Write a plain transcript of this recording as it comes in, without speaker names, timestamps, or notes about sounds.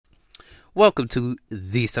Welcome to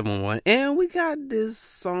the 711, and we got this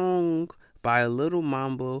song by Little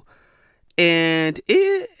Mambo, and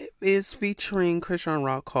it is featuring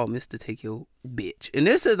Chrisean called Mr. Take Your Bitch. And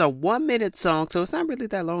this is a 1 minute song, so it's not really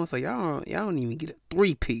that long, so y'all don't even get a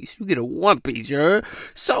 3-piece. You get a 1-piece, you heard?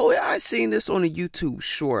 So I seen this on a YouTube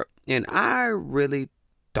short, and I really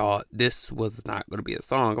thought this was not going to be a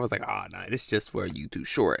song. I was like, oh, no, this is just for a YouTube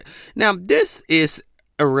short. Now, this is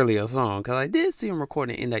really a song, because I did see him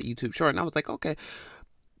recording in that YouTube short, and I was like, okay,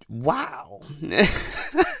 wow.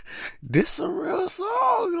 This a real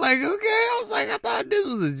song. Like, okay, I was like, I thought this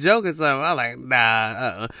was a joke or something. I was like,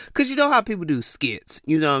 nah, because you know how people do skits,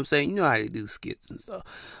 you know what I'm saying? You know how they do skits and stuff,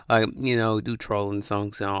 like, you know, do trolling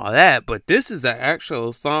songs and all that. But this is the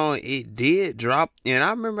actual song. It did drop, and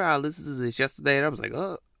I remember I listened to this yesterday, and I was like,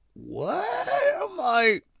 what? I'm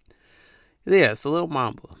like, yeah, it's a little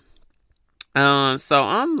Mamba. So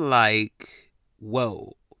I'm like,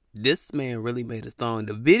 whoa, this man really made a song.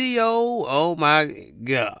 The video, oh my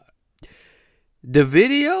god. The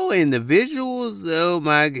video and the visuals, oh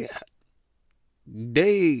my god.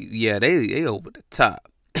 They over the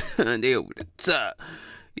top. They over the top.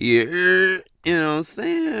 Yeah, you know what I'm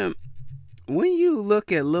saying? When you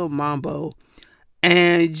look at Lil Mambo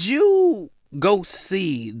and you go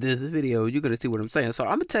see this video, you're going to see what I'm saying. So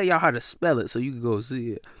I'm going to tell y'all how to spell it so you can go see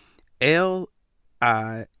it. LILMABU.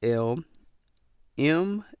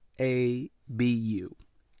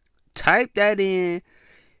 Type that in.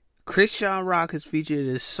 Chrisean is featured in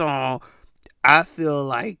this song. I feel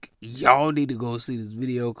like y'all need to go see this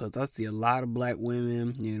video because I see a lot of black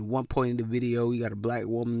women. And at one point in the video, you got a black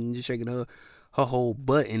woman just shaking her whole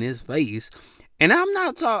butt in his face. And I'm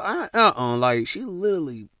not talking, like she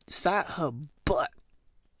literally sat her butt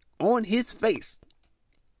on his face.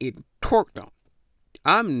 It twerked on.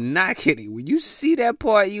 I'm not kidding. When you see that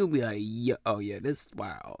part, you'll be like, yeah, oh yeah, this is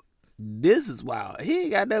wild. This is wild. He ain't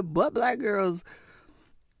got that butt black girls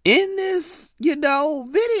in this, video.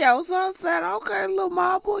 So I said, okay, little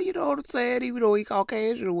Mambo, you know what I'm saying? Even though he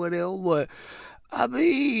Caucasian or whatever, but I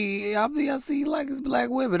see like it's black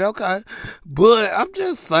women, okay. But I'm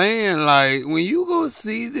just saying, like, when you go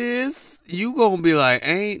see this, you gonna be like,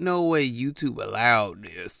 ain't no way YouTube allowed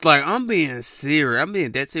this. Like, I'm being serious. I'm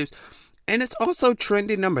being that serious. And it's also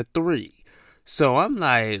trending number 3. So I'm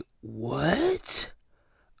like, what?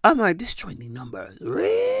 I'm like, this trending number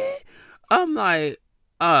 3? I'm like,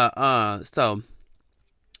 so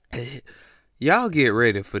y'all get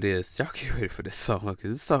ready for this. Y'all get ready for this song,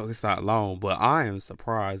 because this song is not long, but I am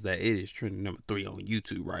surprised that it is trending number 3 on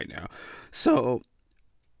YouTube right now. So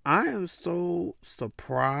I am so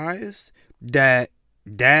surprised that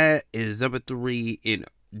is number 3 in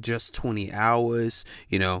just 20 hours.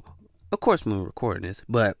 Of course, we're recording this,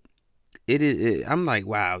 but I'm like,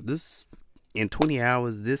 wow, this in 20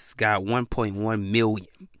 hours, this got 1.1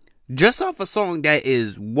 million. Just off a song that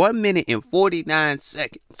is 1 minute and 49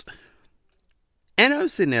 seconds. And I'm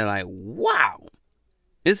sitting there like, wow,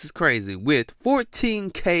 this is crazy. With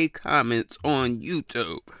 14K comments on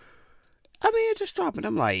YouTube. I mean, it just dropped, and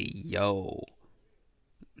I'm like, yo,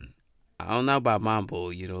 I don't know about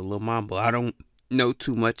Mambo, Lil Mambo. I don't know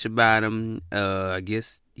too much about him. I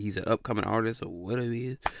guess he's an upcoming artist or whatever he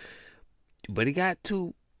is. But he got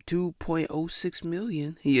 2.06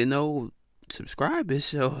 million, subscribers.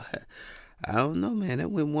 So I don't know, man. That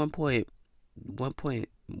went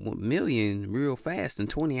 1.1 million real fast in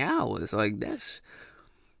 20 hours. Like,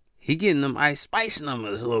 he getting them Ice Spice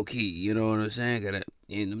numbers low key. You know what I'm saying? And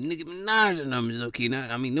them Nicki Minaj numbers low key.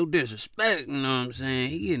 No disrespect. You know what I'm saying?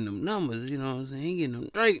 He getting them numbers. You know what I'm saying? He getting them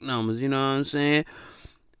Drake numbers. You know what I'm saying?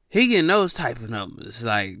 He getting those type of numbers.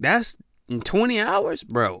 Like, that's in 20 hours,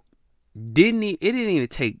 bro. It didn't even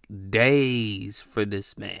take days for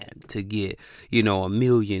this man to get, a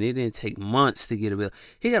million. It didn't take months to get a million.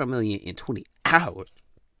 He got a million in 20 hours.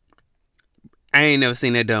 I ain't never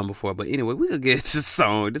seen that done before. But anyway, we could get to the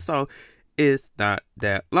song. This song is not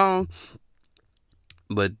that long.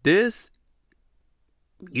 But you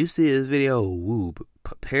see this video, woo,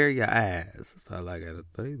 prepare your eyes. That's all I gotta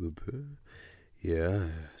say, prepare your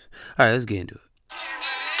eyes. Alright, let's get into it.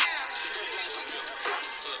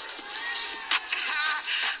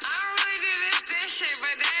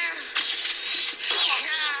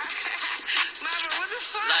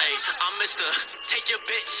 Mr. Take your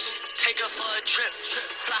bitch, take her for a trip,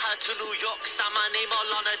 fly her to New York, sign my name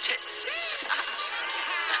all on her tits.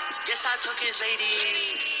 Yes, I took his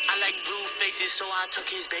lady. I like blue faces, so I took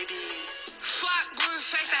his baby. Fuck blue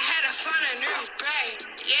face, I had to find a new babe.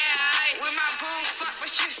 Yeah, with my boo, fuck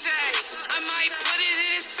what you say. I might put it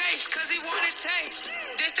in his face, cause he wanna taste.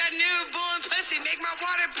 This that newborn pussy, make my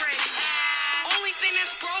water break. Only thing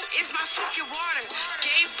that's broke is my fucking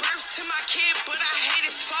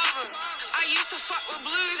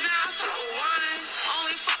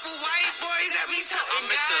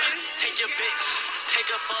your bitch, take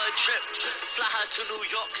her for a trip, fly her to New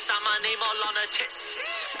York, sign my name all on her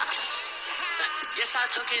tits. Yes, I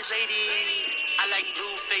took his lady. I like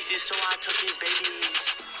blue faces, so I took his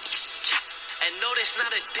babies. And no, that's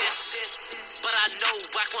not a diss, but I know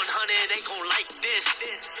Whack 100 ain't gon' like this,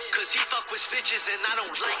 cause he fuck with snitches and I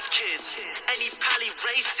don't like kids. And he probably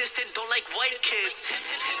racist and don't like white kids.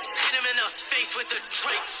 Hit him in the face with the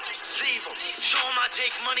Drake, leave him. Show him I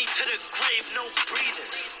take money to the grave, no breathing.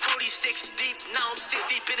 Brody 6 deep, now I'm 6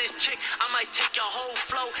 deep in his chick. I might take your whole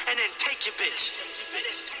flow and then take your bitch.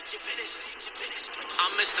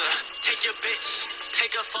 I'm Mr. Take your bitch,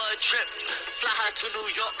 take her for a trip, fly her to New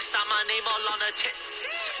York, sign my name all on her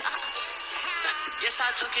tits. Yes,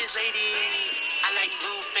 I took his lady. I like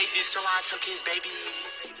blue faces, so I took his baby.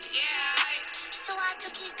 So I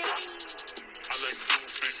took his baby. I like blue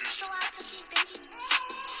faces, so I took his baby.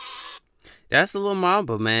 That's a little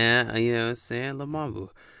Mamba, man. You know what I'm saying? Little Mamba.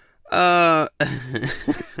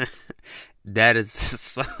 That is a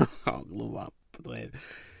song, Little Mamba.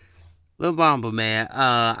 Lil Mamba, man.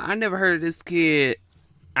 I never heard of this kid.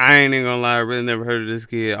 I ain't even gonna lie, I really never heard of this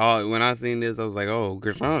kid. When I seen this, I was like, oh,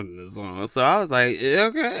 chrisean this song. So I was like,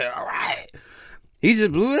 okay, alright. He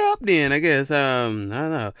just blew it up then, I guess. I don't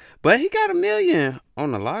know. But he got 1 million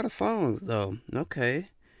on a lot of songs, though. Okay,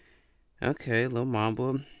 Lil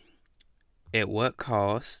Mamba. At what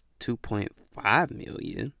cost? 2.5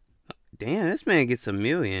 million. Damn, this man gets 1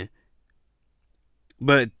 million.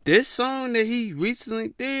 But this song that he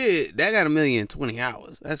recently did, that got 1 million in 20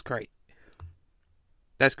 hours. That's crazy.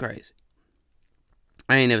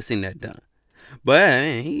 I ain't never seen that done. But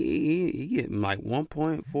man, he getting like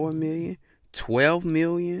 1.4 million, 12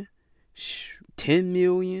 million, 10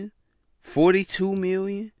 million, 42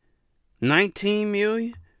 million, 19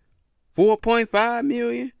 million, 4.5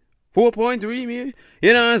 million, 4.3 million.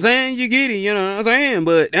 You know what I'm saying? You get it, you know what I'm saying?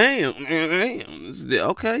 But damn.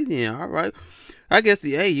 Okay then, alright. I guess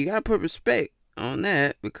you gotta put respect on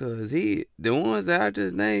that, because the ones that I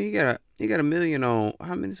just named, he got 1 million on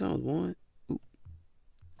how many songs? One. Ooh.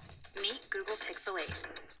 Meet Google Pixel 8.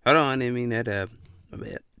 Hold on, I didn't mean that. My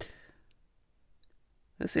bad.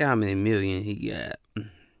 Let's see how many million he got.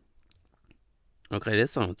 Okay, that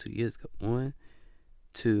song 2 years ago. 1,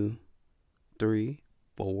 2, 3,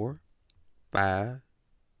 4, 5,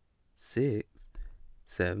 6,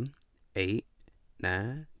 7, 8,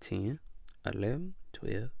 9, 10. 11,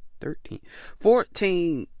 12, 13,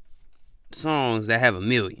 14 songs that have 1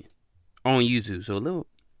 million on YouTube. So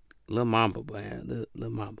Lil Mamba, man, Lil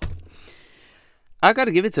Mamba. I gotta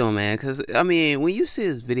give it to him, man, because I mean, when you see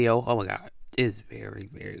this video, oh my god, it's very,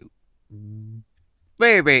 very,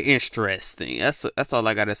 very, very interesting. That's all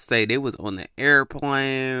I gotta say. They was on the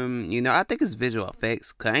airplane. You know, I think it's visual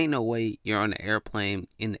effects, cause ain't no way you're on the airplane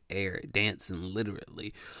in the air dancing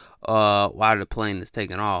literally while the plane is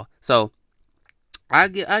taking off. So I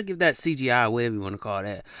give that CGI, whatever you want to call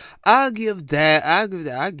that. I give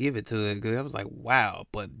it to it, because I was like, wow.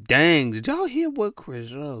 But dang, did y'all hear what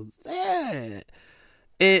chrisean said?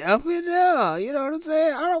 And up in there, you know what I'm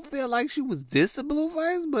saying? I don't feel like she was dissing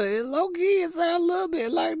Blueface, but low-key it sounded a little bit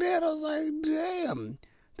like that. I was like, damn.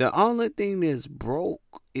 The only thing that's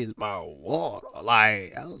broke is my water.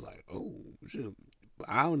 Like, I was like, oh, shit.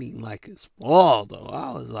 I don't even like his fall, though.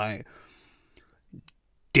 I was like,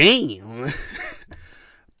 damn.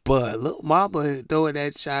 But Lil Mamba throwing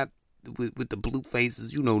that shot with the blue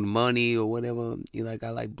faces, you know, the money or whatever. You know, like, I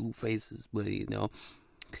like blue faces, but you know,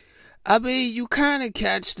 I mean, you kind of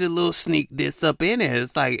catch the little sneak diss up in it.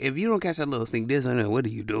 It's like, if you don't catch that little sneak diss in it, what are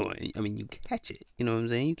you doing? I mean, you catch it. You know what I'm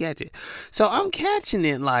saying? You catch it. So I'm catching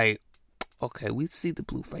it like, okay, we see the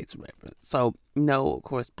Blueface reference. So no, of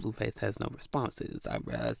course, Blueface has no responses. I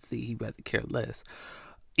see he rather care less.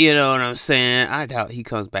 You know what I'm saying? I doubt he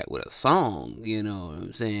comes back with a song, you know what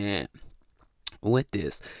I'm saying, with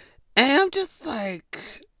this. And I'm just like,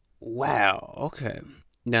 wow, okay.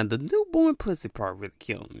 Now, the newborn pussy part really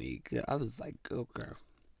killed me. I was like, okay,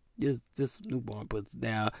 this newborn pussy.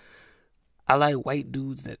 Now, I like white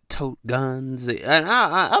dudes that tote guns. And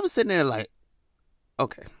I was sitting there like,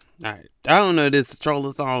 okay, all right. I don't know if this is a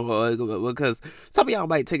trolling song, because some of y'all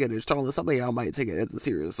might take it as trolling, some of y'all might take it as a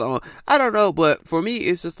serious song. I don't know, but for me,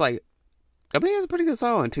 it's just like, I mean, it's a pretty good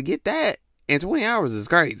song. To get that in 20 hours is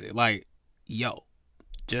crazy. Like, yo,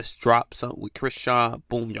 just drop something with chrisean,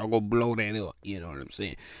 boom, y'all go blow that up. You know what I'm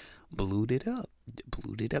saying? Blew it up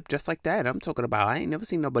just like that. I'm talking about, I ain't never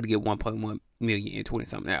seen nobody get 1.1 million in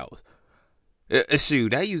 20-something hours.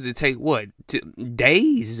 Shoot, that usually take, what,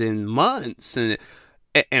 days and months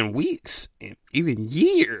and weeks and even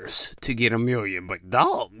years to get 1 million. But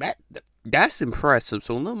dog, that's impressive.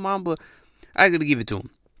 So Lil Mamba, I gotta give it to him.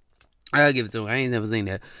 I gotta give it to him. I ain't never seen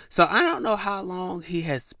that. So I don't know how long he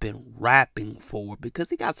has been rapping for because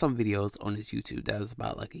he got some videos on his YouTube that was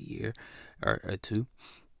about like a year or two.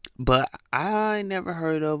 But I never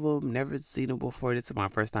heard of him, never seen him before. This is my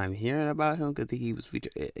first time hearing about him because he was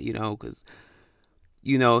featured, because,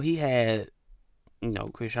 he had,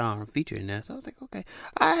 chrisean featured in that. So I was like, okay.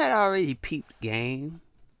 I had already peeped game,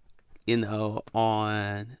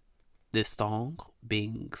 on this song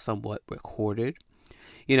being somewhat recorded,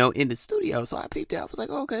 in the studio. So I peeped out. I was like,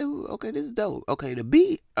 okay, this is dope. Okay, the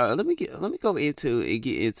beat. Let me go into and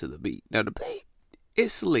get into the beat. Now the beat, it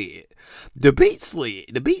slid. The beat slid.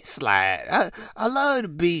 The beat slide. I love the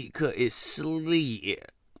beat because it slid.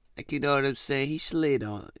 Like, you know what I'm saying? He slid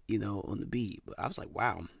on, on the beat. But I was like,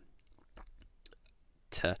 wow.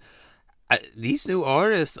 These new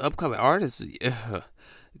artists, upcoming artists,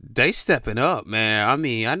 they stepping up, man. I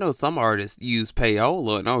mean, I know some artists use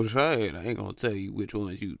payola, and I'm saying I ain't gonna tell you which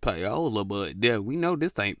ones use payola, but yeah, we know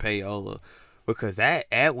this ain't payola because that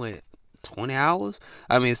ad went 20 hours.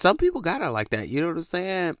 I mean, some people got it like that. You know what I'm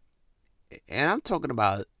saying? And I'm talking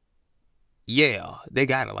about, yeah, they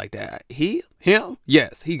got it like that. Him,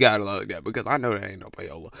 yes, he got it like that because I know that ain't no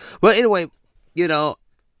payola. But anyway,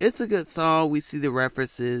 it's a good song. We see the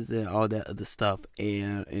references and all that other stuff,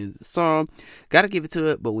 and the song, gotta give it to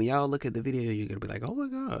it. But when y'all look at the video, you're gonna be like, oh my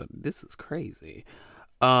god, this is crazy.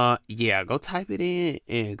 Yeah, go type it in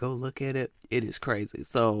and go look at it. It is crazy.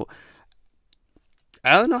 So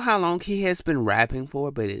I don't know how long he has been rapping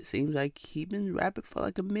for, but it seems like he's been rapping for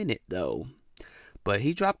like a minute though. But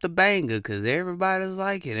he dropped a banger because everybody's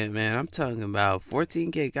liking it, man. I'm talking about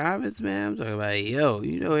 14K comments, man. I'm talking about, yo,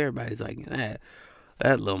 everybody's liking that.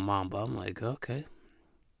 That little Mamba. I'm like, okay.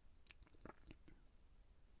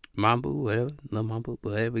 Mambu, whatever. Little Mambu,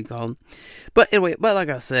 whatever we call him. But anyway, like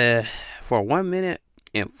I said, for 1 minute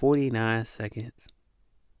and 49 seconds,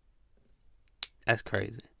 that's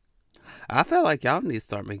crazy. I feel like y'all need to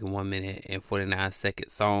start making 1 minute and 49-second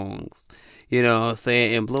songs. You know what I'm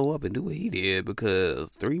saying? And blow up and do what he did because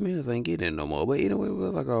 3 minutes ain't getting it no more. But anyway,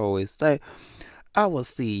 like I always say, I will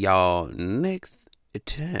see y'all next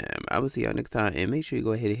time. And make sure you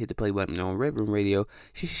go ahead and hit the play button on Reverend Radio.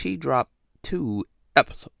 She dropped 2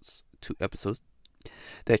 episodes. 2 episodes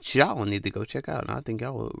that y'all need to go check out. And I think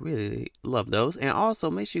y'all will really love those. And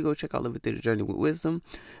also, make sure you go check out Living Through the Journey with Wisdom.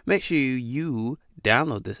 Make sure you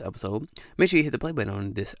download this episode. Make sure you hit the play button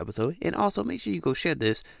on this episode. And also, make sure you go share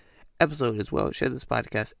this episode as well. Share this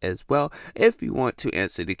podcast as well. If you want to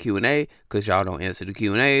answer the Q&A, because y'all don't answer the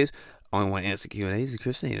Q&As. Only one answer Q&As is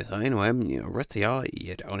Christina. So anyway, rest of y'all,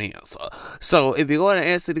 you don't answer. So if you're going to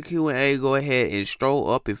answer the Q&A, go ahead and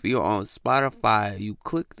stroll up. If you're on Spotify, you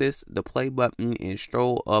click the play button and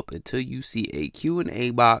stroll up until you see a Q&A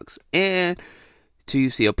box and till you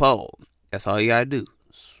see a poll. That's all you gotta do.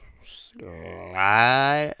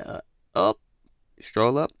 Slide up,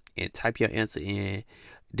 stroll up, and type your answer in.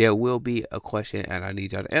 There will be a question, and I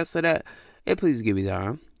need y'all to answer that. And please give me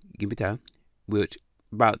time. Which,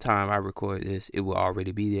 about time I record this, it will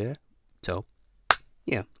already be there. So,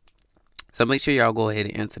 yeah. So make sure y'all go ahead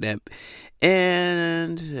and answer that.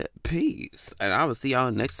 And peace. And I will see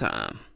y'all next time.